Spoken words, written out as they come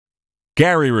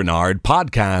Gary Renard,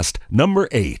 podcast number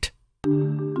 8.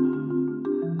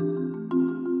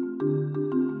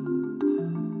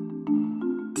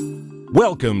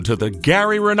 Welcome to the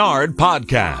Gary Renard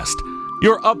Podcast,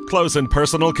 your up-close and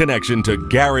personal connection to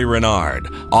Gary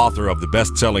Renard, author of the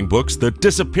best-selling books The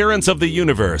Disappearance of the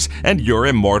Universe and Your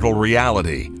Immortal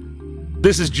Reality.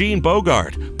 This is Gene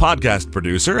Bogart, podcast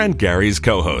producer and Gary's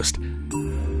co-host.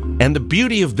 And the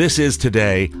beauty of this is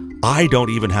today, I don't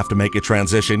even have to make a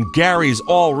transition. Gary's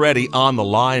already on the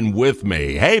line with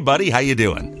me. Hey, buddy, how you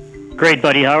doing? Great,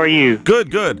 buddy. How are you?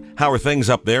 Good, good. How are things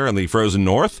up there in the frozen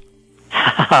north?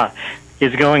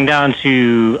 It's going down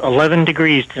to 11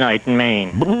 degrees tonight in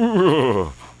Maine.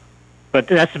 But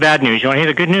that's the bad news. You want to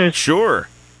hear the good news? Sure.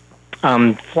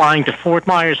 I'm flying to Fort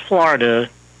Myers, Florida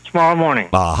tomorrow morning.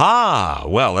 Aha!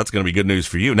 Well, that's going to be good news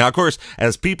for you. Now, of course,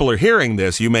 as people are hearing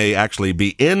this, you may actually be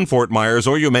in Fort Myers,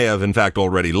 or you may have, in fact,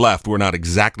 already left. We're not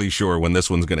exactly sure when this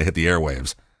one's going to hit the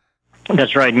airwaves.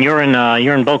 That's right, and you're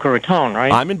in Boca Raton,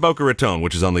 right? I'm in Boca Raton,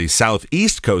 which is on the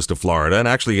southeast coast of Florida, and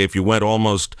actually, if you went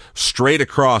almost straight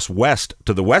across west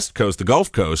to the west coast, the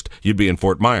Gulf Coast, you'd be in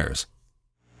Fort Myers.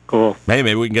 Cool. Hey,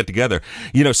 maybe we can get together.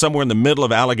 You know, somewhere in the middle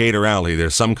of Alligator Alley,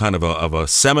 there's some kind of a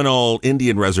Seminole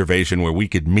Indian reservation where we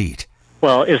could meet.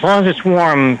 Well, as long as it's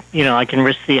warm, I can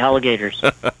risk the alligators.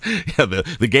 Yeah,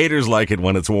 the Gators like it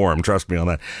when it's warm, trust me on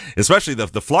that. Especially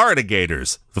the Florida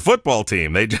Gators, the football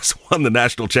team. They just won the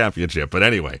national championship. But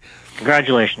anyway.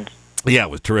 Congratulations. Yeah,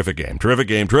 it was a terrific game,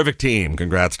 terrific team.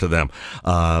 Congrats to them.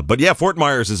 But yeah, Fort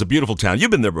Myers is a beautiful town.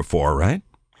 You've been there before, right?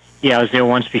 Yeah, I was there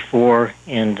once before,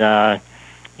 and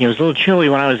it was a little chilly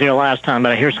when I was there last time,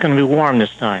 but I hear it's going to be warm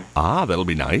this time. Ah, that'll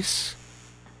be nice.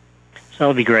 So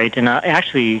that'll be great. And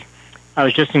actually, I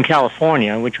was just in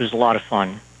California, which was a lot of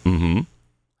fun. Mm-hmm.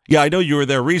 Yeah, I know you were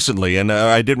there recently, and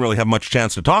I didn't really have much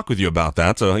chance to talk with you about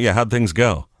that. So, yeah, how'd things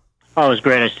go? Oh, it was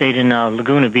great. I stayed in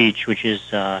Laguna Beach, which is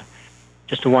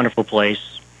just a wonderful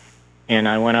place. And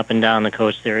I went up and down the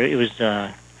coast there. It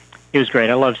was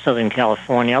great. I love Southern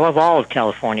California. I love all of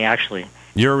California, actually.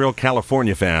 You're a real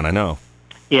California fan, I know.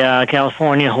 Yeah,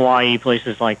 California, Hawaii,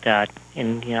 places like that.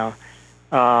 And,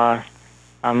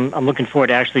 I'm looking forward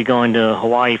to actually going to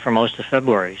Hawaii for most of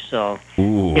February. So,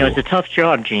 Ooh. It's a tough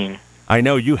job, Gene. I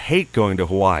know you hate going to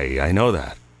Hawaii. I know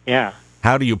that. Yeah.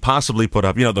 How do you possibly put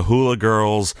up, the hula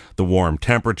girls, the warm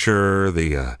temperature,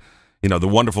 the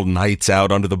wonderful nights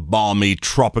out under the balmy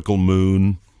tropical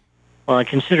moon? Well, I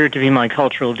consider it to be my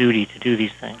cultural duty to do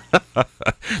these things.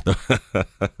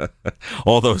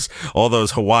 all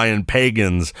those Hawaiian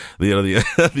pagans,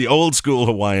 the old school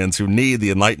Hawaiians who need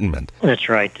the Enlightenment. That's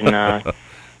right, and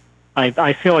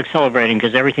I feel like celebrating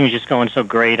because everything's just going so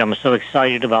great. I'm so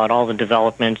excited about all the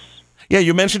developments. Yeah,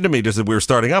 you mentioned to me just as we were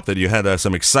starting up that you had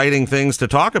some exciting things to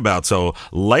talk about. So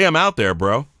lay them out there,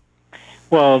 bro.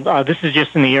 Well, this is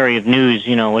just in the area of news.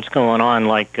 What's going on.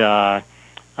 Like I'm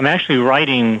actually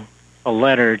writing a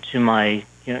letter to my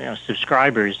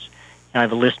subscribers. I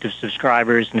have a list of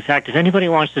subscribers. In fact, if anybody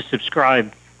wants to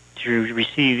subscribe to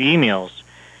receive emails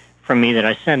from me that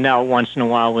I send out once in a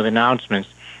while with announcements,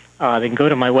 they can go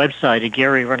to my website at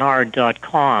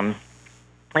GaryRenard.com,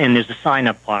 and there's a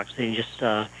sign-up box. They just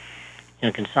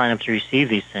can sign up to receive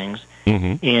these things.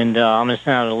 Mm-hmm. And I'm going to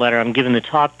send out a letter. I'm giving the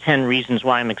top 10 reasons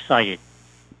why I'm excited.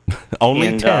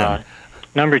 Only 10?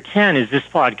 Number 10 is this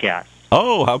podcast.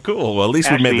 Oh, how cool. Well, at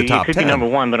least we made the top 10. It could be number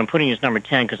 1, but I'm putting it as number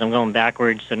 10 because I'm going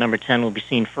backwards, so number 10 will be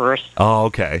seen first. Oh,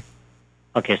 okay.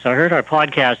 Okay, so I heard our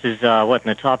podcast is, in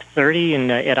the top 30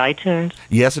 at iTunes?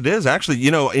 Yes, it is. Actually,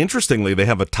 interestingly, they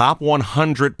have a top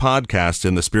 100 podcast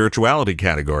in the spirituality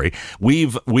category.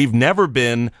 We've never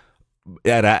been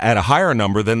at a higher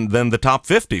number than the top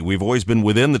 50. We've always been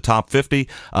within the top 50.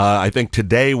 I think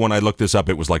today, when I looked this up,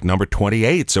 it was like number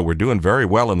 28, so we're doing very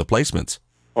well in the placements.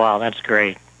 Wow, that's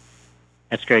great.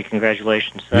 That's great.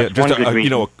 Congratulations. That's just one good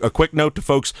reason. A quick note to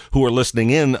folks who are listening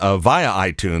in via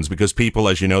iTunes, because people,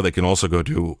 as you know, they can also go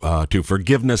to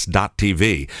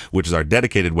forgiveness.tv, which is our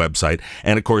dedicated website.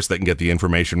 And, of course, they can get the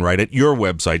information right at your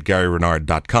website,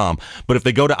 GaryRenard.com. But if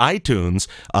they go to iTunes,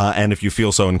 and if you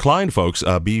feel so inclined, folks,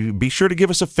 be sure to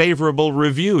give us a favorable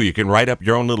review. You can write up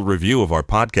your own little review of our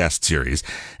podcast series.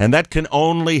 And that can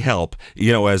only help,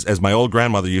 as my old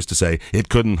grandmother used to say, it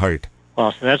couldn't hurt.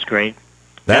 Well, so that's great.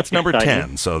 That's number exciting.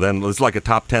 10, so then it's like a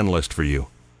top 10 list for you.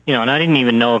 And I didn't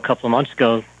even know a couple of months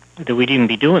ago that we'd even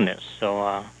be doing this.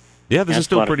 So yeah, this is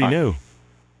still pretty new.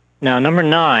 Now, number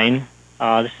 9,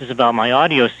 this is about my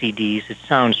audio CDs. It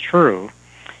sounds true.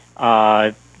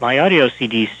 My audio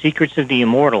CD, Secrets of the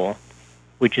Immortal,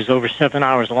 which is over 7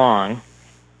 hours long,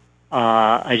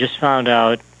 I just found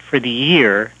out for the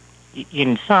year,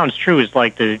 it sounds true is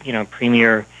like the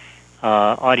premier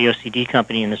audio CD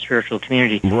company in the spiritual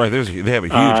community. Right, they have a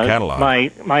huge catalog.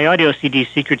 My audio CD,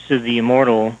 Secrets of the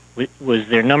Immortal, was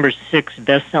their number 6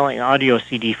 best-selling audio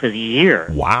CD for the year.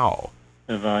 Wow.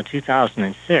 Of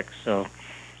 2006, so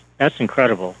that's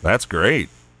incredible. That's great.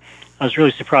 I was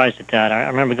really surprised at that. I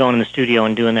remember going in the studio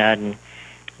and doing that and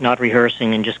not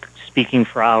rehearsing and just speaking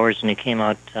for hours, and it came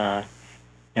out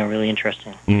really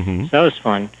interesting. Mm-hmm. So that was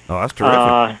fun. Oh, that's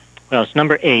terrific. Well, it's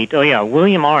number 8. Oh, yeah,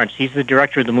 William Arndt. He's the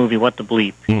director of the movie What the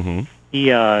Bleep. Mm-hmm.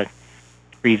 He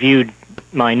reviewed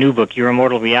my new book, Your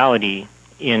Immortal Reality,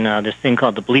 in this thing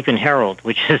called the Bleepin' Herald,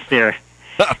 which is their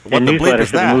newsletter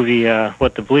for the movie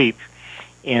What the Bleep.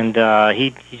 And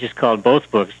he just called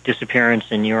both books, Disappearance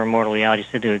and Your Immortal Reality. He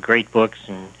said they were great books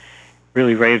and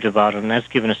really raved about them. That's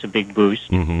given us a big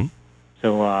boost. Mm-hmm.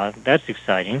 So that's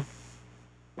exciting.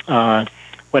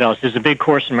 What else? There's a big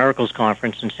Course in Miracles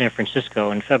conference in San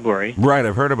Francisco in February. Right,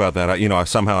 I've heard about that.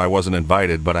 Somehow I wasn't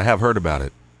invited, but I have heard about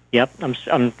it. Yep.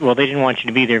 Well, they didn't want you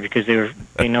to be there because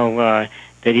they know that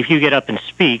if you get up and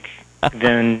speak,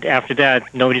 then after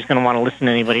that, nobody's going to want to listen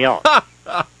to anybody else.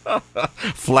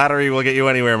 Flattery will get you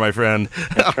anywhere, my friend.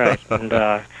 That's right.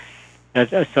 And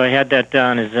so I had that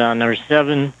down as number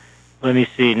 7. Let me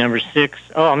see, number 6.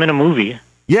 Oh, I'm in a movie.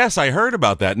 Yes, I heard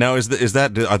about that. Now, is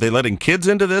that are they letting kids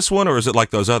into this one, or is it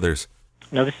like those others?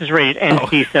 No, this is rated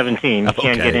NC-17. You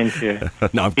can't get into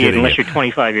no, I'm it kidding unless you're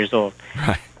 25 years old.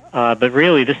 Right. But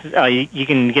really, this is you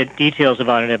can get details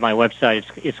about it at my website.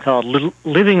 It's called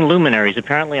Living Luminaries.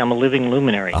 Apparently, I'm a living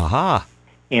luminary. Aha.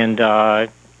 And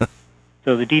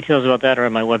so the details about that are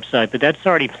on my website. But that's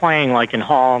already playing, like in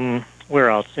where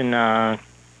else?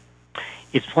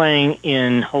 It's playing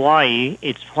in Hawaii.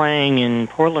 It's playing in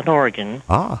Portland, Oregon.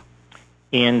 Ah.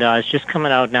 And it's just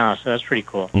coming out now, so that's pretty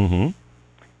cool. Mm-hmm.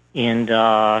 And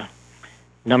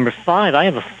number 5, I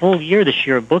have a full year this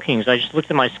year of bookings. I just looked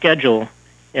at my schedule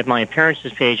at my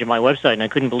appearances page at my website, and I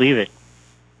couldn't believe it.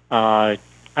 I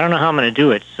don't know how I'm going to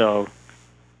do it, so,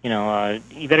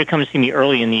 you better come and see me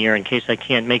early in the year in case I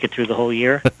can't make it through the whole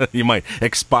year. You might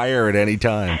expire at any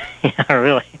time. Yeah,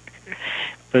 really.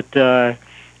 But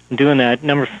I'm doing that.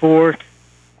 Number 4,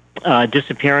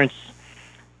 Disappearance.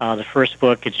 The first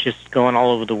book, it's just going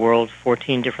all over the world,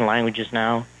 14 different languages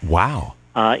now. Wow.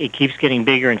 It keeps getting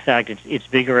bigger. In fact, it's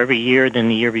bigger every year than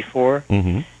the year before.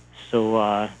 Mm-hmm.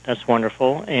 So that's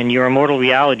wonderful. And Your Immortal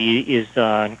Reality is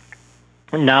now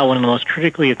one of the most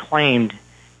critically acclaimed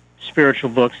spiritual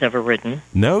books ever written.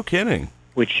 No kidding.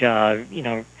 Which all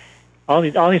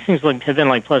these things have been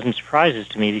like pleasant surprises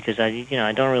to me because I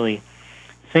don't really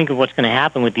think of what's going to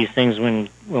happen with these things when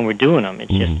we're doing them.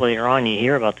 It's just later on you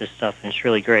hear about this stuff, and it's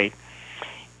really great.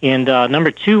 And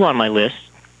number 2 on my list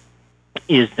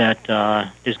is that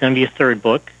there's going to be a 3rd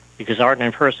book because Art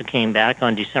and Persa came back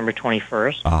on December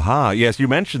 21st. Aha. Yes, you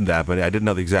mentioned that, but I didn't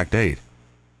know the exact date.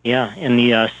 Yeah, and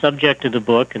the subject of the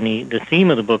book and the theme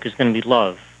of the book is going to be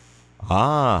love.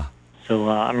 Ah. So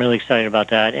I'm really excited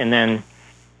about that. And then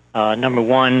number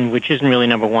 1, which isn't really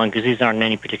number 1 because these aren't in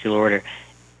any particular order,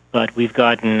 but we've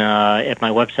gotten at my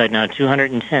website now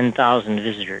 210,000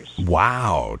 visitors.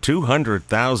 Wow,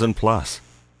 200,000 plus.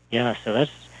 Yeah, so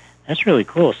that's really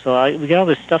cool. So we got all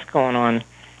this stuff going on,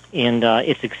 and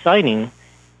it's exciting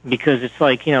because it's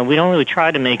like we don't really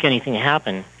try to make anything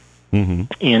happen, mm-hmm.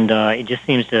 and it just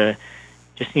seems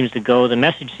to go. The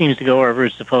message seems to go wherever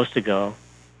it's supposed to go,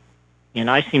 and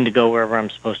I seem to go wherever I'm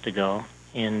supposed to go.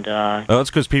 And that's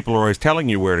because people are always telling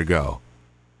you where to go.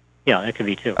 Yeah, that could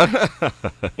be too.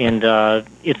 And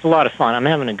it's a lot of fun. I'm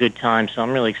having a good time, so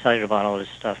I'm really excited about all this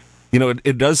stuff.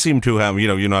 It does seem to have,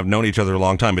 I've known each other a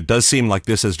long time. It does seem like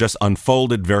this has just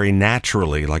unfolded very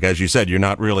naturally. Like, as you said, you're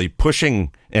not really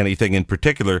pushing anything in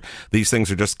particular. These things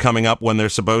are just coming up when they're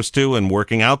supposed to and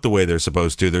working out the way they're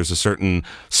supposed to. There's a certain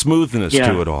smoothness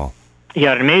to it all.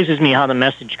 Yeah, it amazes me how the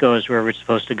message goes wherever it's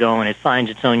supposed to go, and it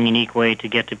finds its own unique way to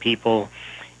get to people.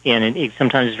 And it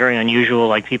sometimes it's very unusual,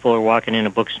 like people are walking in a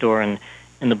bookstore and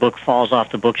the book falls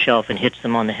off the bookshelf and hits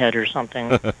them on the head or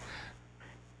something.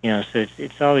 So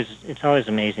it's always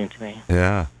amazing to me.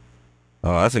 Yeah.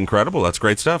 Oh, that's incredible. That's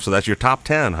great stuff. So that's your top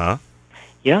 10, huh?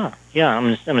 Yeah.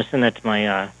 I'm gonna send that to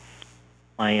my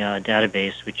my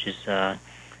database, which is a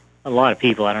lot of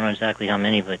people. I don't know exactly how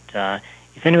many, but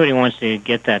if anybody wants to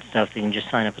get that stuff, they can just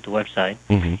sign up at the website.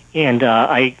 Mm-hmm. And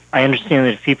I understand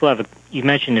that if people have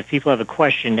if people have a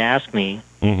question to ask me,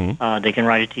 mm-hmm. They can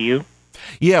write it to you.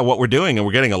 Yeah, what we're doing, and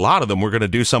we're getting a lot of them, we're going to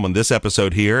do some on this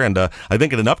episode here, and I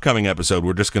think in an upcoming episode,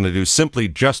 we're just going to do simply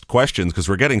just questions, because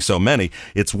we're getting so many.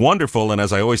 It's wonderful, and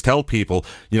as I always tell people,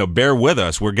 bear with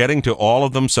us. We're getting to all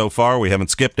of them so far. We haven't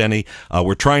skipped any.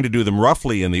 We're trying to do them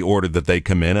roughly in the order that they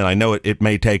come in, and I know it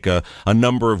may take a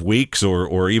number of weeks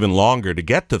or even longer to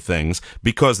get to things,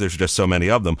 because there's just so many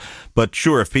of them. But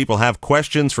sure, if people have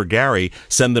questions for Gary,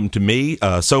 send them to me.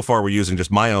 So far, we're using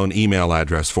just my own email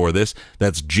address for this.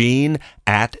 That's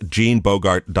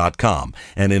gene@genebogart.com.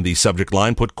 And in the subject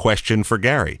line, put question for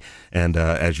Gary. And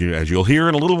as you'll hear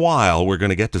in a little while, we're going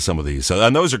to get to some of these.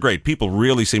 And those are great. People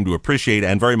really seem to appreciate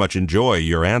and very much enjoy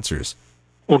your answers.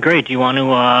 Well, great. Do you want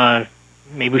to,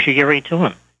 maybe we should get right to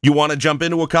them. You want to jump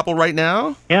into a couple right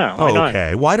now? Yeah, why not?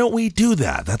 Okay. Why don't we do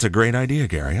that? That's a great idea,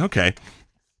 Gary. Okay.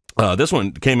 This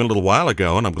one came in a little while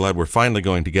ago, and I'm glad we're finally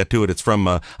going to get to it. It's from,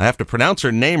 I have to pronounce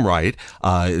her name right.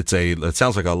 It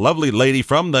sounds like a lovely lady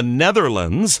from the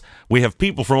Netherlands. We have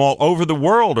people from all over the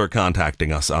world are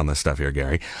contacting us on this stuff here,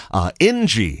 Gary.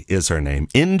 Ingie is her name.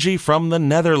 Ingie from the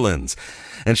Netherlands.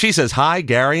 And she says, "Hi,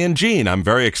 Gary and Gene. I'm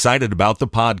very excited about the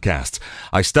podcasts.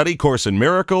 I study Course in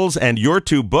Miracles and your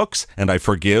 2 books, and I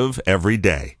forgive every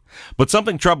day. But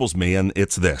something troubles me, and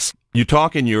it's this. You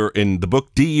talk in the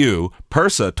book DU,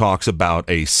 Persa talks about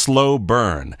a slow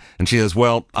burn. And she says,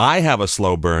 well, I have a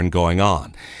slow burn going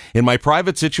on. In my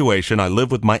private situation, I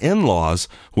live with my in-laws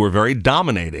who are very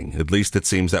dominating. At least it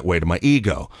seems that way to my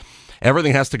ego.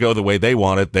 Everything has to go the way they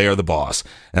want it. They are the boss.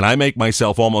 And I make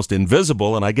myself almost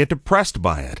invisible, and I get depressed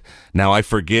by it. Now I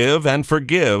forgive and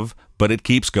forgive, but it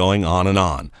keeps going on and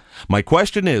on. My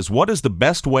question is, what is the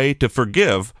best way to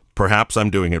forgive? Perhaps I'm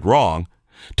doing it wrong.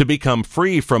 To become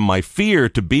free from my fear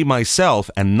to be myself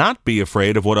and not be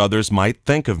afraid of what others might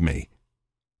think of me."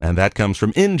 And that comes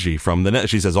from Ingie from the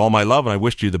she says, "All my love, and I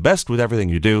wish you the best with everything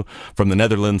you do." From the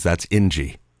Netherlands, that's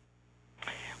Ingie.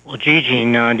 Well,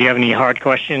 Gene, do you have any hard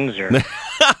questions? Or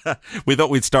we thought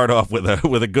we'd start off with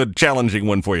a good, challenging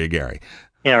one for you, Gary.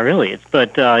 Yeah, really.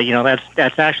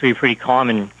 That's actually a pretty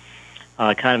common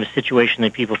kind of a situation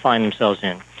that people find themselves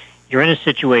in. You're in a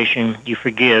situation, you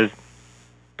forgive.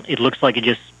 It looks like it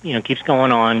just, keeps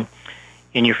going on,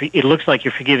 and it looks like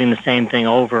you're forgiving the same thing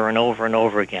over and over and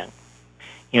over again.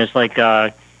 It's like,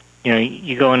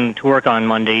 you go into work on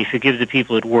Monday, you forgive the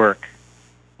people at work,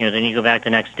 then you go back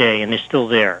the next day, and they're still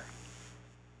there.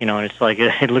 And it's like,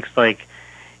 it looks like,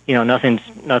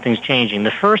 nothing's changing.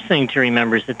 The first thing to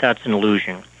remember is that that's an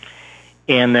illusion,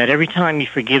 and that every time you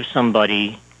forgive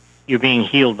somebody, you're being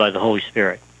healed by the Holy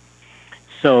Spirit.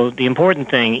 So the important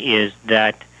thing is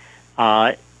that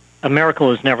a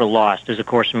miracle is never lost, as A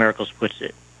Course in Miracles puts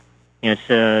it.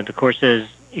 The Course says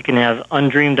you can have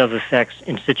undreamed of effects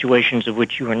in situations of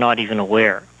which you are not even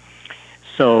aware.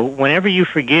 So whenever you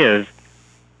forgive,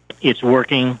 it's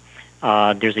working.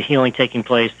 There's a healing taking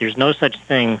place. There's no such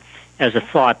thing as a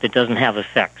thought that doesn't have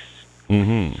effects.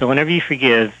 Mm-hmm. So whenever you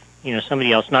forgive,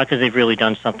 somebody else, not because they've really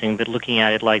done something, but looking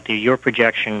at it like they're your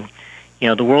projection,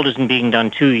 the world isn't being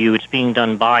done to you, it's being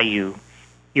done by you.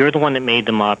 You're the one that made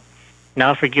them up.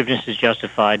 Now forgiveness is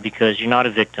justified because you're not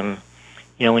a victim.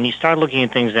 When you start looking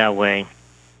at things that way,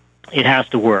 it has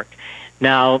to work.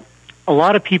 Now, a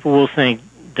lot of people will think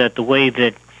that the way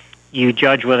that you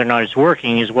judge whether or not it's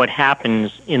working is what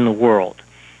happens in the world.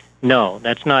 No,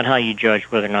 that's not how you judge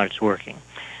whether or not it's working.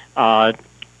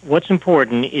 What's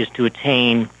important is to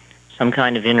attain some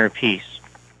kind of inner peace.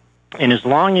 And as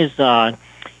long as,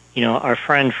 our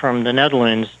friend from the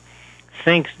Netherlands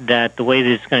thinks that the way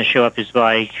that it's going to show up is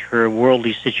by her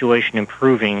worldly situation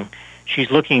improving,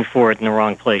 she's looking for it in the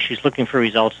wrong place. She's looking for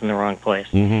results in the wrong place.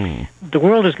 Mm-hmm. The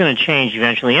world is going to change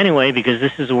eventually anyway, because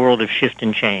this is a world of shift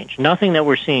and change. Nothing that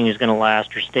we're seeing is going to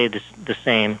last or stay the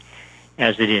same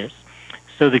as it is.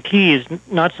 So the key is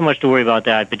not so much to worry about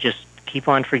that, but just keep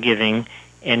on forgiving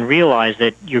and realize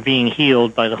that you're being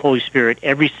healed by the Holy Spirit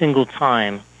every single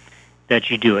time that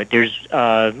you do it. There's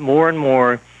more and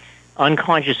more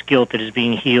unconscious guilt that is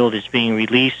being healed, is being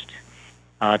released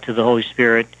to the Holy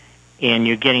Spirit, and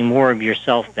you're getting more of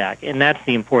yourself back. And that's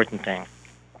the important thing.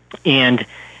 And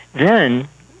then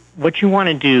what you want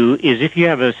to do is, if you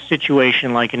have a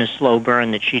situation like in a slow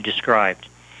burn that she described,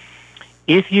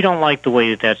 if you don't like the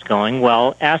way that that's going,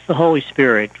 well, ask the Holy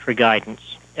Spirit for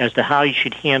guidance as to how you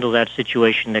should handle that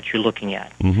situation that you're looking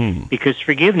at. Mm-hmm. Because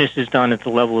forgiveness is done at the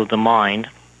level of the mind,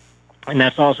 and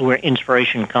that's also where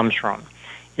inspiration comes from,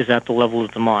 is at the level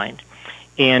of the mind.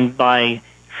 And by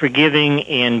forgiving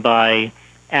and by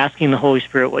asking the Holy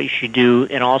Spirit what you should do,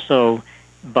 and also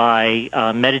by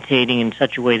meditating in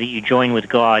such a way that you join with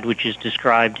God, which is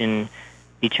described in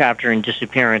the chapter in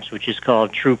Disappearance, which is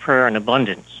called True Prayer and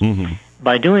Abundance. Mm-hmm.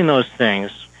 By doing those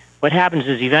things, what happens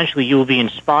is eventually you will be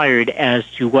inspired as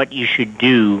to what you should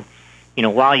do,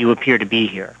 while you appear to be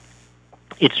here.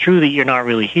 It's true that you're not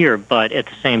really here, but at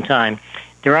the same time,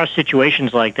 there are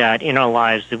situations like that in our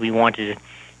lives that we want to,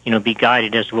 be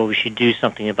guided as to what we should do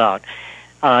something about.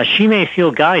 She may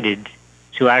feel guided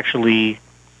to actually,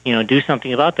 do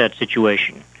something about that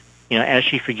situation. As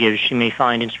she forgives, she may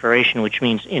find inspiration, which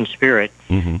means in spirit,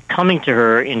 coming to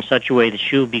her in such a way that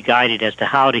she will be guided as to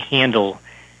how to handle,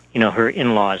 her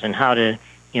in-laws and how to,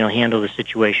 handle the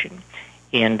situation.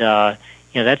 And,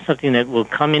 that's something that will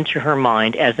come into her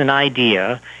mind as an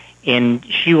idea, and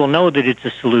she will know that it's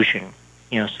a solution,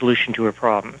 solution to her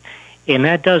problem. And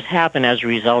that does happen as a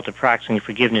result of practicing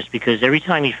forgiveness, because every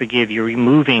time you forgive, you're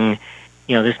removing,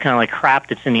 this kind of like crap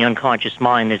that's in the unconscious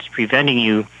mind that's preventing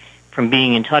you from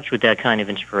being in touch with that kind of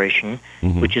inspiration,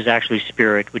 which is actually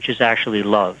spirit, which is actually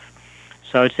love.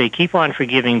 So I would say keep on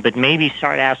forgiving, but maybe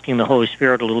start asking the Holy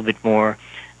Spirit a little bit more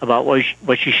about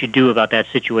what you should do about that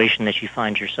situation that you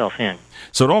find yourself in.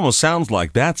 So it almost sounds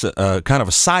like that's a kind of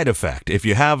a side effect. If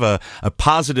you have a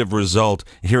positive result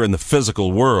here in the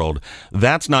physical world,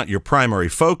 that's not your primary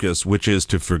focus, which is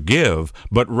to forgive,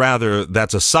 but rather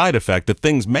that's a side effect that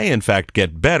things may in fact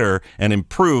get better and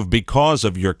improve because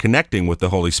of your connecting with the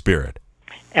Holy Spirit.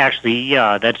 Actually,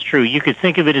 yeah, that's true. You could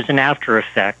think of it as an after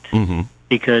effect,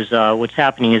 because what's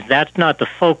happening is that's not the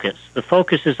focus. The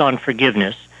focus is on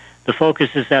forgiveness. The focus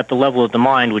is at the level of the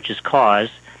mind, which is cause.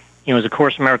 As A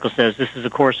Course in Miracles says, this is a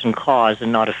course in cause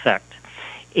and not effect.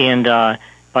 And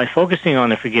by focusing on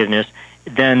the forgiveness,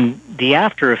 then the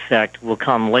after effect will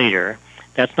come later.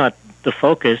 That's not the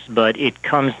focus, but it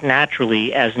comes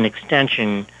naturally as an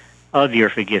extension of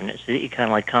your forgiveness. It kind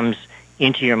of like comes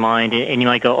into your mind, and you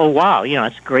might go, oh, wow,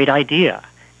 that's a great idea.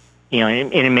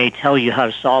 And it may tell you how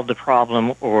to solve the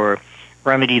problem or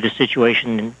remedy the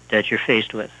situation that you're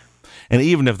faced with. And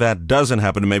even if that doesn't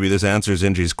happen, and maybe this answers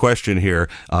Ingy's question here,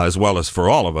 as well as for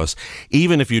all of us,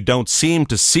 even if you don't seem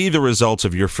to see the results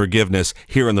of your forgiveness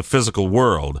here in the physical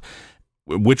world,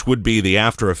 which would be the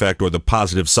after effect or the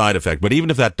positive side effect, but even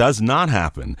if that does not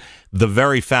happen, the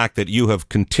very fact that you have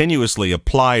continuously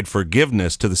applied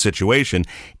forgiveness to the situation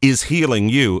is healing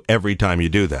you every time you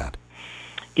do that.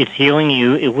 It's healing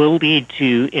you. It will lead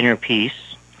to inner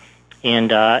peace.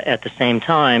 And at the same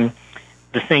time,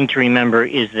 the thing to remember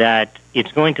is that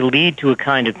it's going to lead to a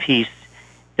kind of peace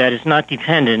that is not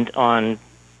dependent on,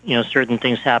 certain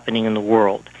things happening in the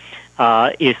world.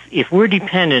 If we're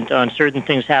dependent on certain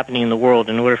things happening in the world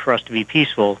in order for us to be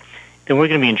peaceful, then we're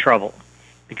going to be in trouble,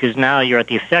 because now you're at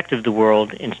the effect of the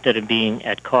world instead of being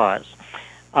at cause.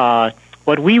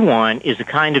 What we want is a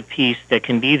kind of peace that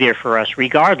can be there for us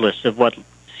regardless of what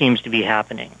seems to be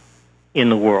happening in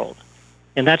the world.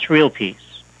 And that's real peace.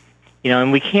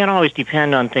 And we can't always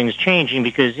depend on things changing,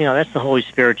 because, that's the Holy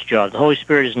Spirit's job. The Holy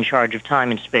Spirit is in charge of time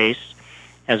and space,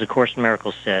 as A Course in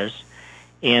Miracles says.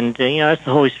 And, that's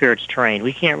the Holy Spirit's terrain.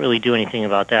 We can't really do anything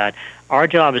about that. Our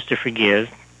job is to forgive,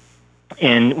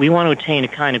 and we want to attain a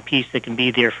kind of peace that can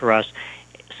be there for us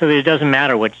so that it doesn't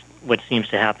matter what seems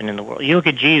to happen in the world. You look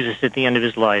at Jesus at the end of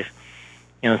his life,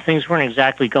 things weren't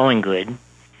exactly going good,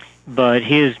 but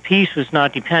his peace was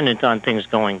not dependent on things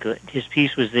going good. His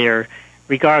peace was there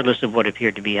regardless of what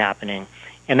appeared to be happening.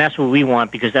 And that's what we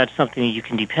want, because that's something that you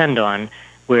can depend on,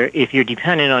 where if you're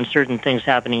dependent on certain things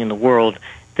happening in the world,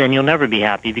 then you'll never be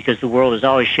happy, because the world is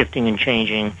always shifting and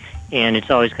changing, and it's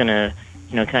always going to,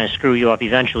 kind of screw you up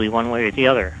eventually one way or the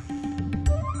other.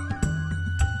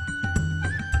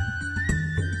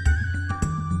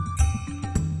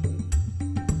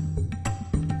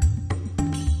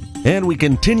 And we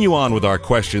continue on with our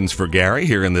questions for Gary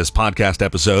here in this podcast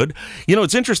episode.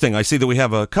 It's interesting. I see that we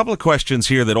have a couple of questions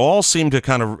here that all seem to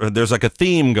kind of, there's like a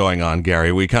theme going on,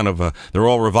 Gary. We kind of, they're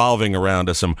all revolving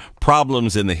around some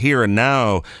problems in the here and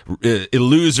now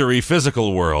illusory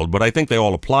physical world, but I think they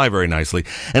all apply very nicely.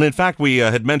 And in fact, we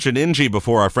had mentioned Ingy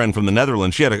before, our friend from the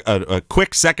Netherlands. She had a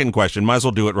quick second question. Might as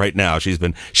well do it right now. She's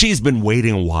been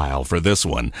waiting a while for this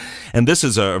one. And this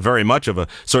is very much of a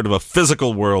sort of a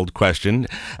physical world question.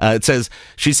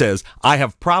 She says, I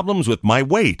have problems with my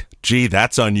weight. Gee,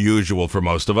 that's unusual for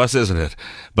most of us, isn't it?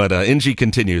 But Ingy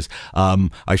continues,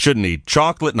 I shouldn't eat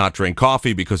chocolate, not drink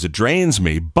coffee because it drains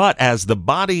me, but as the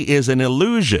body is an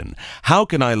illusion, how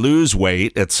can I lose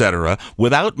weight, etc.,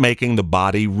 without making the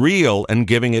body real and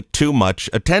giving it too much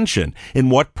attention? In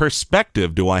what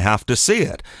perspective do I have to see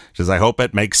it? She says, I hope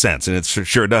it makes sense, and it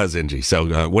sure does, Ingy.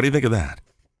 So what do you think of that?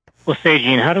 Well,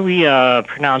 Sajin, how do we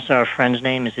pronounce our friend's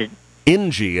name? Is it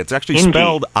Ingy? It's actually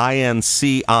spelled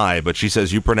I-N-C-I, but she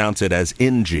says you pronounce it as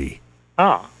Ingy.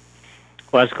 Oh,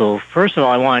 well, that's cool. First of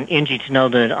all, I want Ingy to know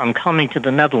that I'm coming to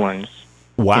the Netherlands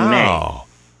in May.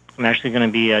 I'm I'm actually going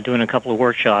to be doing a couple of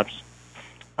workshops.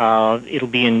 It'll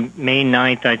be in May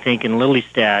 9th, I think, in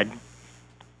Lelystad,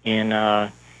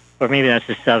 or maybe that's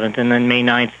the 7th, and then May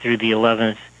 9th through the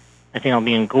 11th, I think I'll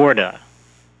be in Gorda,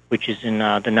 which is in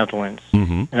the Netherlands.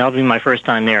 Mm-hmm. And that'll be my first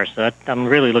time there, so I'm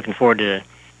really looking forward to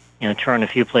touring a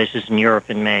few places in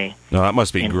Europe in May. No, that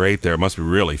must be great there. It must be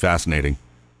really fascinating.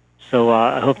 So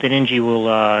I hope that Angie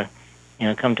will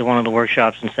come to one of the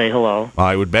workshops and say hello.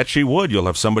 I would bet she would. You'll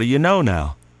have somebody you know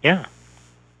now. Yeah.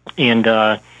 And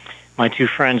my two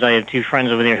friends, I have two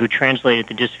friends over there who translated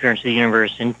The Disappearance of the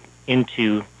Universe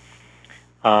into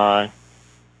Dutch.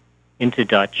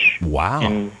 Wow.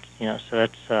 And, so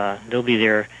that's, they'll be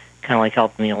there kind of like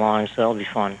helping me along, so that'll be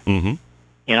fun. Mm-hmm.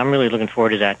 And I'm really looking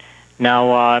forward to that.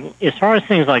 Now, as far as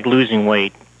things like losing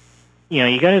weight,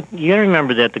 you gotta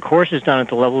remember that the course is done at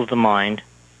the level of the mind,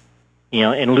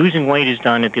 and losing weight is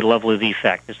done at the level of the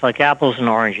effect. It's like apples and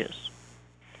oranges.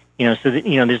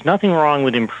 There's nothing wrong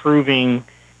with improving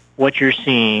what you're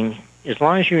seeing as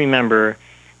long as you remember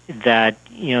that,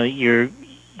 you're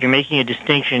making a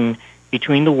distinction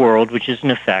between the world, which is an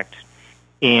effect,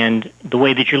 and the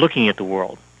way that you're looking at the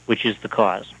world, which is the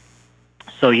cause.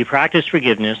 So you practice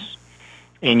forgiveness,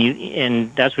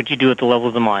 and that's what you do at the level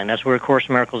of the mind. That's where A Course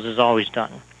in Miracles is always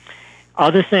done.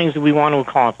 Other things that we want to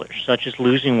accomplish, such as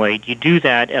losing weight, you do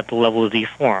that at the level of the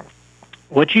form.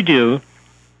 What you do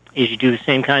is you do the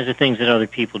same kinds of things that other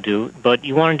people do, but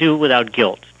you want to do it without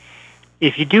guilt.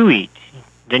 If you do eat,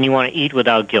 then you want to eat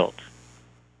without guilt.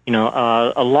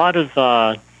 A lot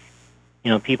of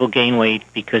people gain weight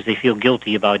because they feel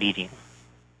guilty about eating.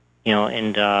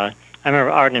 And I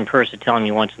remember Arden and Persa telling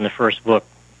me once in the first book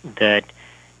that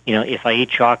if I eat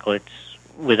chocolates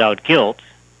without guilt,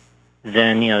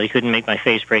 then they couldn't make my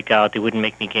face break out, they wouldn't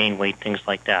make me gain weight, things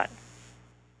like that.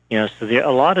 So there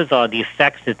a lot of the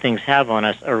effects that things have on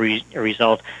us are a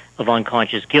result of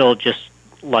unconscious guilt, just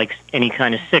like any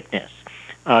kind of sickness.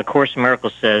 Course in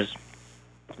Miracles says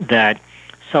that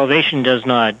salvation does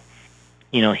not,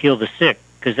 heal the sick,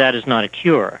 because that is not a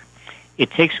cure.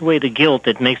 It takes away the guilt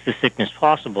that makes the sickness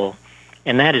possible,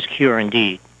 and that is cure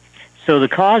indeed. So the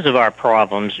cause of our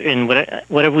problems, and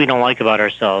whatever we don't like about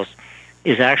ourselves,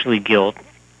 is actually guilt.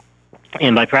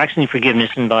 And by practicing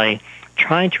forgiveness and by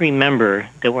trying to remember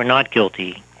that we're not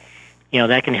guilty,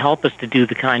 that can help us to do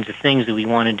the kinds of things that we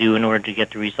want to do in order to get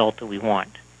the result that we want.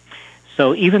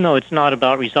 So even though it's not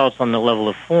about results on the level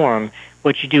of form,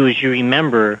 what you do is you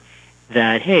remember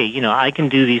that, hey, I can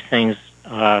do these things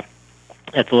at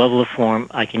the level of form.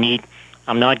 I can eat.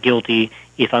 I'm not guilty.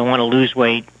 If I want to lose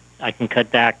weight, I can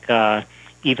cut back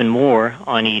even more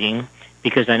on eating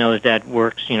because I know that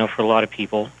works, for a lot of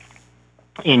people,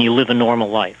 and you live a normal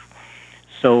life.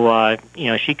 So,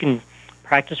 she can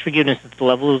practice forgiveness at the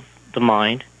level of the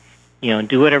mind,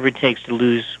 do whatever it takes to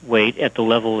lose weight at the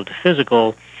level of the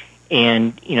physical,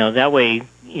 and, that way,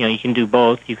 you can do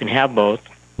both. You can have both.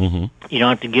 Mm-hmm. You don't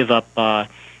have to give up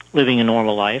living a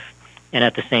normal life, and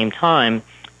at the same time,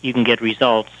 you can get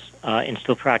results and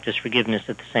still practice forgiveness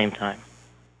at the same time.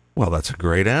 Well, that's a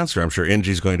great answer. I'm sure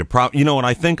Ingie's going to and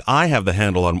I think I have the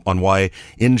handle on why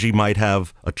Ingie might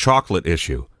have a chocolate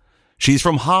issue. She's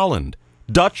from Holland.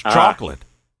 Dutch chocolate.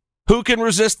 Who can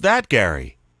resist that,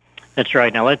 Gary? That's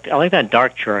right. I like that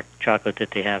dark chocolate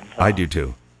that they have. I do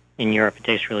too. In Europe, it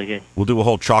tastes really good. We'll do a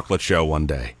whole chocolate show one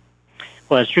day.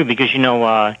 Well, that's true because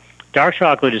dark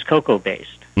chocolate is cocoa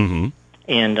based, mm-hmm.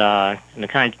 and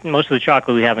most of the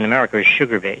chocolate we have in America is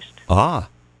sugar based. Ah.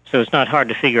 So it's not hard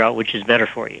to figure out which is better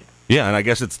for you. Yeah, and I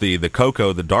guess it's the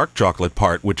cocoa, the dark chocolate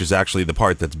part, which is actually the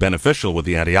part that's beneficial with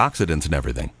the antioxidants and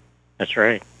everything. That's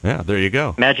right. Yeah, there you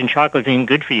go. Imagine chocolate being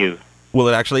good for you. Well,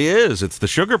 it actually is. It's the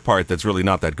sugar part that's really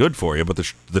not that good for you, but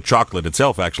the chocolate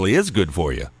itself actually is good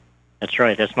for you. That's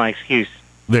right. That's my excuse.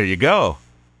 There you go.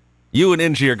 You and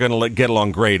Ingie are going to get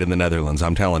along great in the Netherlands,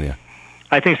 I'm telling you.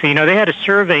 I think so. They had a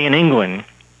survey in England,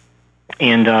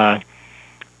 and a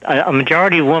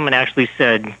majority of women actually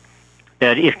said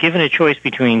that if given a choice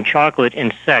between chocolate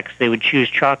and sex, they would choose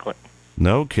chocolate.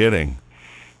 No kidding.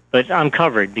 But I'm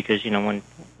covered because, when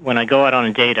I go out on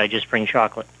a date, I just bring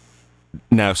chocolate.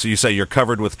 Now, so you say you're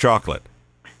covered with chocolate?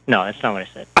 No, that's not what I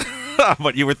said.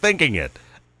 But you were thinking it.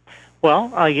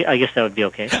 Well, I guess that would be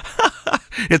okay.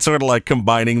 It's sort of like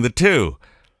combining the two.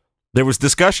 There was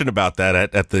discussion about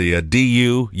that at the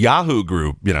DU Yahoo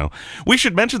group. We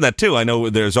should mention that too. I know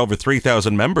there's over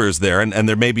 3,000 members there, and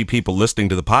there may be people listening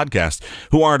to the podcast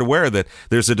who aren't aware that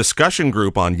there's a discussion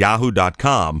group on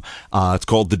yahoo.com. It's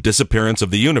called the Disappearance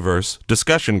of the Universe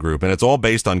Discussion Group, and it's all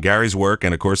based on Gary's work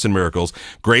and A Course in Miracles.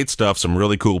 Great stuff. Some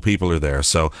really cool people are there.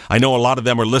 So I know a lot of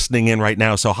them are listening in right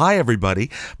now. So hi, everybody.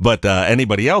 But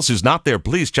anybody else who's not there,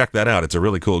 please check that out. It's a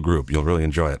really cool group. You'll really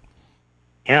enjoy it.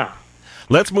 Yeah.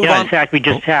 Let's move on. In fact, we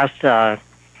just passed,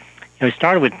 we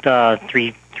started with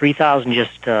 3,000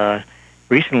 just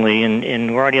recently,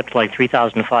 and we're already up to like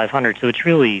 3,500, so it's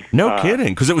really... No kidding,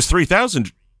 because it was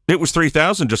 3,000. It was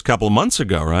 3,000 just a couple of months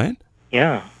ago, right?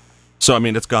 Yeah. So, I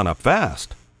mean, it's gone up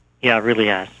fast. Yeah, it really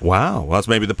has. Wow. Well, that's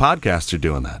maybe the podcasts are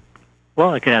doing that.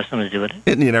 Well, it could have something to do with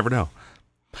it. You never know.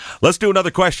 Let's do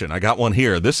another question. I got one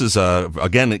here. This is,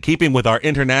 again, keeping with our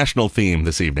international theme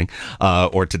this evening,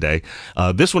 or today.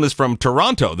 This one is from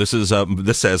Toronto. This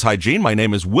says, "Hi, Gene. My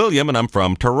name is William, and I'm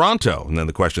from Toronto." And then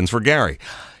the question's for Gary.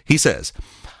 He says,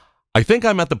 "I think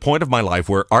I'm at the point of my life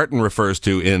where Artin refers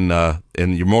to in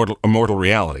Immortal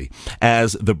Reality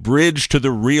as the bridge to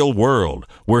the real world,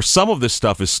 where some of this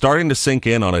stuff is starting to sink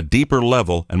in on a deeper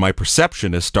level, and my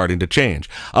perception is starting to change.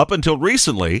 Up until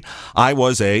recently, I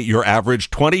was your average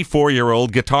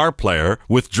 24-year-old guitar player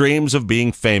with dreams of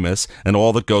being famous and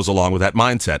all that goes along with that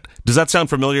mindset." Does that sound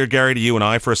familiar, Gary, to you and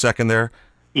I for a second there?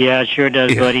 Yeah, it sure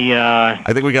does, buddy. I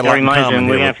think we got a lot in common.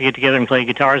 We're going to have to get together and play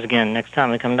guitars again next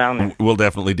time we come down there. We'll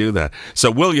definitely do that.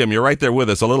 So, William, you're right there with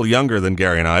us. A little younger than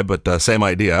Gary and I, but same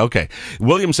idea. Okay.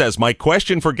 William says, "My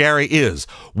question for Gary is,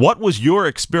 what was your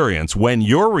experience when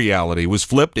your reality was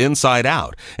flipped inside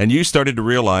out and you started to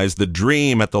realize the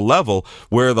dream at the level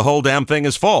where the whole damn thing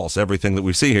is false, everything that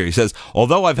we see here?" He says,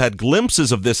 "Although I've had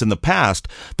glimpses of this in the past,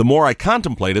 the more I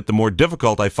contemplate it, the more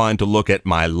difficult I find to look at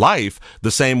my life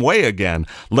the same way again,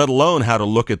 let alone how to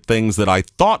look at things that I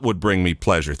thought would bring me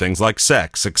pleasure, things like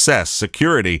sex, success,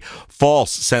 security,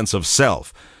 false sense of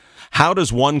self. How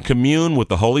does one commune with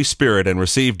the Holy Spirit and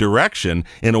receive direction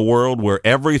in a world where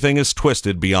everything is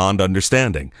twisted beyond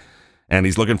understanding?" And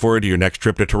he's looking forward to your next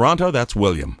trip to Toronto. That's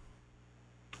William.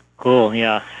 Cool,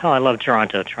 yeah. Oh, I love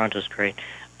Toronto. Toronto's great.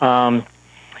 I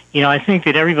think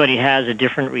that everybody has a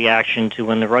different reaction to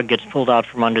when the rug gets pulled out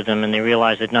from under them and they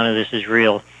realize that none of this is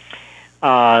real.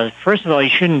 First of all,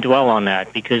 you shouldn't dwell on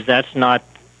that because that's not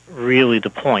really the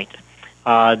point.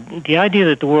 The idea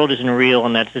that the world isn't real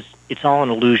and that it's all an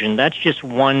illusion, that's just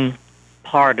one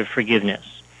part of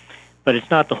forgiveness. But it's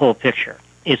not the whole picture.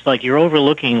 It's like you're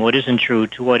overlooking what isn't true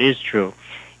to what is true.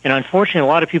 And unfortunately,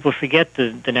 a lot of people forget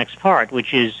the next part,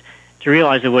 which is to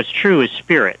realize that what's true is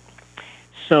spirit.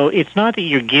 So it's not that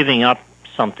you're giving up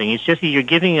something. It's just that you're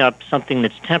giving up something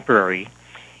that's temporary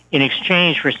in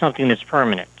exchange for something that's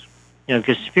permanent.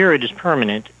 Because spirit is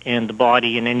permanent, and the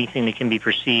body and anything that can be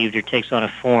perceived or takes on a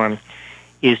form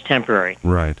is temporary.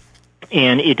 Right.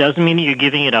 And it doesn't mean that you're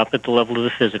giving it up at the level of the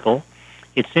physical.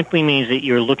 It simply means that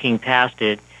you're looking past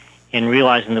it and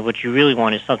realizing that what you really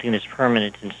want is something that's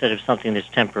permanent instead of something that's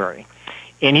temporary.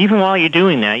 And even while you're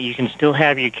doing that, you can still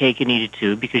have your cake and eat it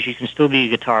too, because you can still be a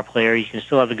guitar player, you can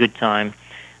still have a good time,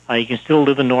 you can still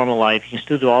live a normal life, you can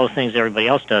still do all the things everybody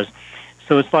else does.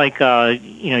 So it's like,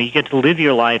 you get to live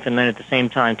your life, and then at the same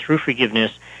time, through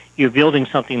forgiveness, you're building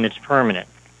something that's permanent.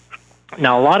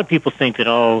 Now, a lot of people think that,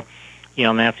 I'm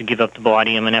going to have to give up the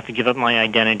body, I'm going to have to give up my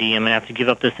identity, I'm going to have to give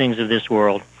up the things of this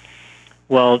world.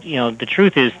 Well, the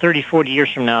truth is 30, 40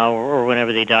 years from now, or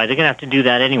whenever they die, they're going to have to do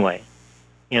that anyway.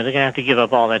 They're going to have to give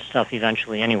up all that stuff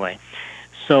eventually anyway.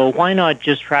 So why not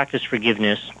just practice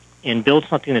forgiveness and build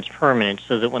something that's permanent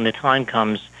so that when the time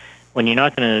comes, when you're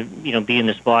not going to, be in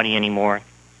this body anymore,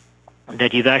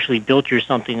 that you've actually built your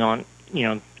something on,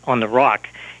 on the rock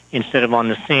instead of on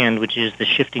the sand, which is the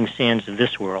shifting sands of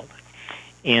this world.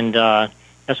 And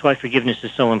that's why forgiveness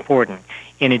is so important.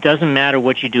 And it doesn't matter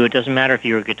what you do. It doesn't matter if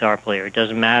you're a guitar player. It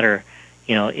doesn't matter,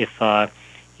 if,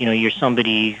 you're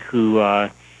somebody who,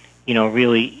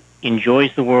 really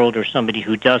enjoys the world or somebody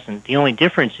who doesn't. The only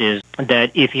difference is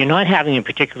that if you're not having a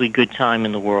particularly good time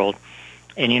in the world,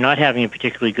 and you're not having a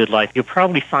particularly good life, you'll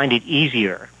probably find it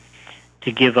easier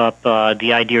to give up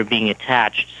the idea of being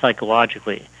attached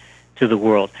psychologically to the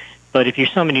world. But if you're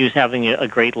somebody who's having a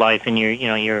great life and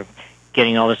you're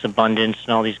getting all this abundance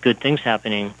and all these good things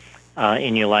happening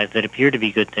in your life that appear to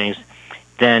be good things,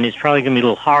 then it's probably going to be a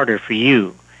little harder for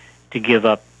you to give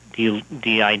up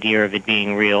the idea of it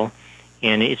being real.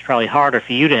 And it's probably harder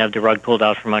for you to have the rug pulled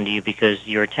out from under you because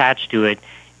you're attached to it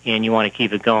and you want to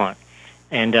keep it going.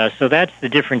 And so that's the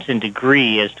difference in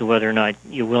degree as to whether or not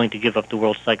you're willing to give up the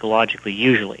world psychologically,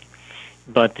 usually.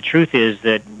 But the truth is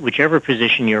that whichever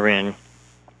position you're in,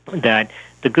 that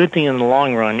the good thing in the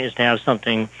long run is to have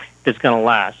something that's going to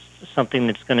last, something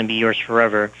that's going to be yours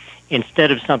forever,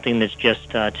 instead of something that's just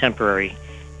temporary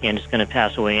and is going to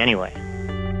pass away anyway.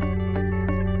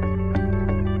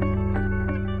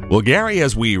 Well, Gary,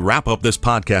 as we wrap up this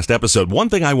podcast episode, one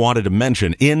thing I wanted to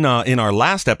mention in our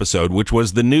last episode, which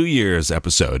was the New Year's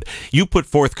episode, you put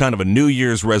forth kind of a New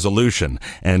Year's resolution,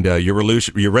 and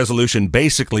your resolution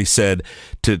basically said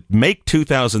to make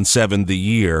 2007 the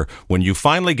year when you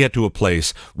finally get to a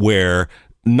place where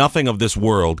nothing of this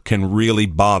world can really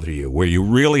bother you, where you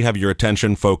really have your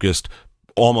attention focused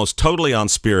almost totally on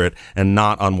spirit and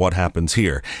not on what happens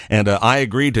here. And I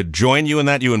agreed to join you in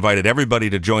that. You invited everybody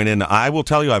to join in. I will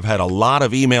tell you, I've had a lot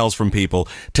of emails from people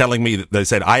telling me that they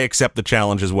said, I accept the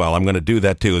challenge as well. I'm going to do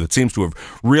that too. It seems to have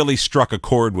really struck a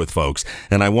chord with folks.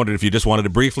 And I wondered if you just wanted to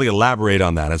briefly elaborate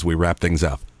on that as we wrap things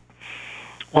up.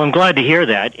 Well, I'm glad to hear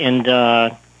that. And,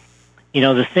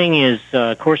 the thing is,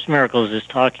 Course in Miracles is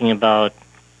talking about,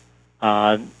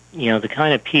 the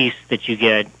kind of peace that you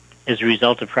get as a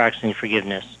result of practicing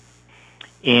forgiveness.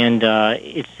 And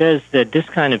it says that this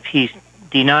kind of peace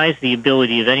denies the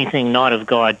ability of anything not of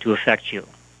God to affect you.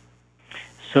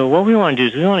 So what we want to do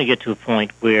is we want to get to a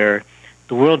point where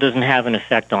the world doesn't have an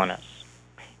effect on us.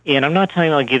 And I'm not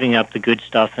talking about giving up the good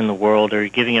stuff in the world or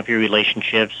giving up your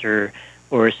relationships or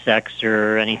sex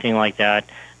or anything like that.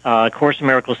 Course in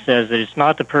Miracles says that it's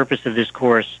not the purpose of this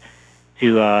course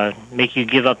to make you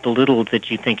give up the little that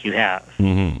you think you have.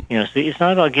 Mm-hmm. So it's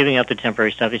not about giving up the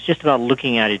temporary stuff. It's just about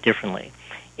looking at it differently.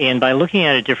 And by looking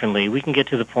at it differently, we can get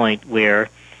to the point where,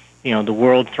 the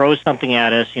world throws something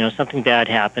at us, something bad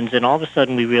happens, and all of a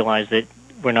sudden we realize that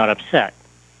we're not upset.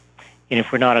 And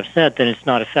if we're not upset, then it's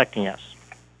not affecting us.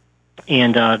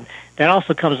 And that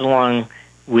also comes along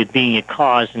with being a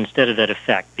cause instead of that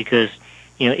effect. Because,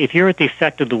 if you're at the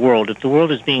effect of the world, if the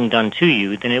world is being done to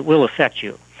you, then it will affect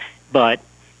you. But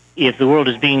if the world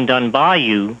is being done by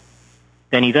you,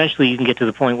 then eventually you can get to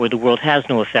the point where the world has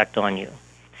no effect on you.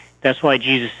 That's why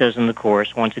Jesus says in the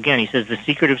Course, once again, he says, the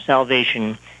secret of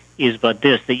salvation is but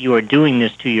this, that you are doing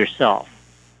this to yourself.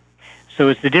 So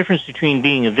it's the difference between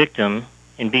being a victim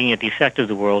and being at the effect of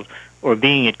the world, or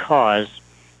being at cause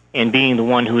and being the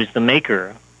one who is the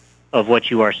maker of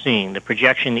what you are seeing. The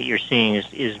projection that you're seeing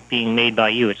is being made by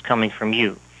you. It's coming from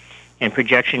you. And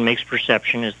projection makes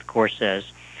perception, as the Course says.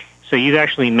 So you've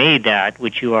actually made that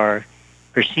which you are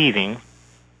perceiving,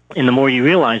 and the more you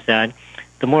realize that,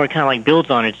 the more it kind of like builds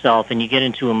on itself, and you get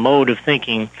into a mode of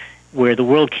thinking where the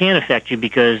world can't affect you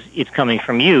because it's coming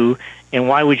from you, and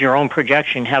why would your own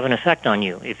projection have an effect on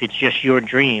you if it's just your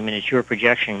dream and it's your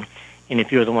projection, and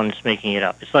if you're the one that's making it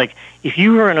up? It's like if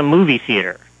you were in a movie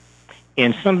theater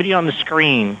and somebody on the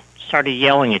screen started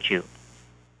yelling at you,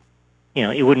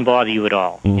 it wouldn't bother you at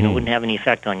all. Mm-hmm. It wouldn't have any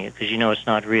effect on you because it's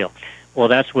not real. Well,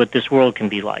 that's what this world can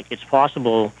be like. It's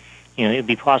possible, it'd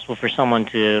be possible for someone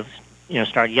to,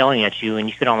 start yelling at you, and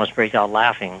you could almost break out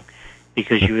laughing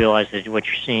because you realize that what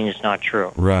you're seeing is not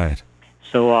true. Right.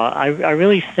 So I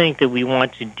really think that we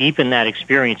want to deepen that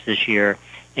experience this year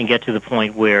and get to the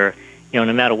point where, no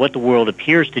matter what the world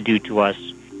appears to do to us,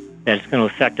 that it's going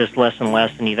to affect us less and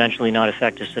less and eventually not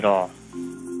affect us at all.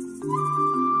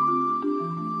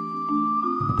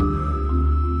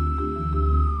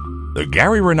 The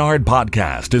Gary Renard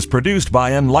Podcast is produced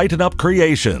by Enlighten Up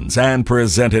Creations and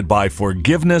presented by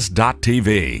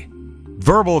Forgiveness.tv.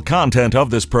 Verbal content of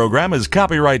this program is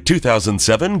copyright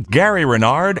 2007, Gary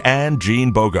Renard and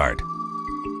Gene Bogart.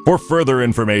 For further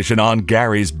information on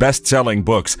Gary's best-selling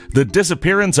books, The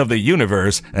Disappearance of the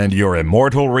Universe and Your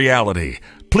Immortal Reality,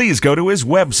 please go to his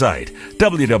website,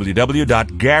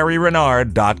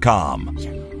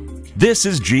 www.garyrenard.com. This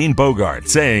is Gene Bogart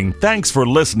saying thanks for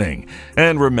listening,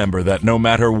 and remember that no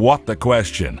matter what the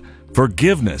question,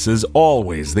 forgiveness is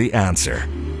always the answer.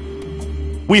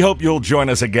 We hope you'll join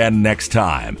us again next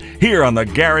time here on the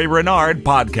Gary Renard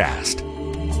Podcast.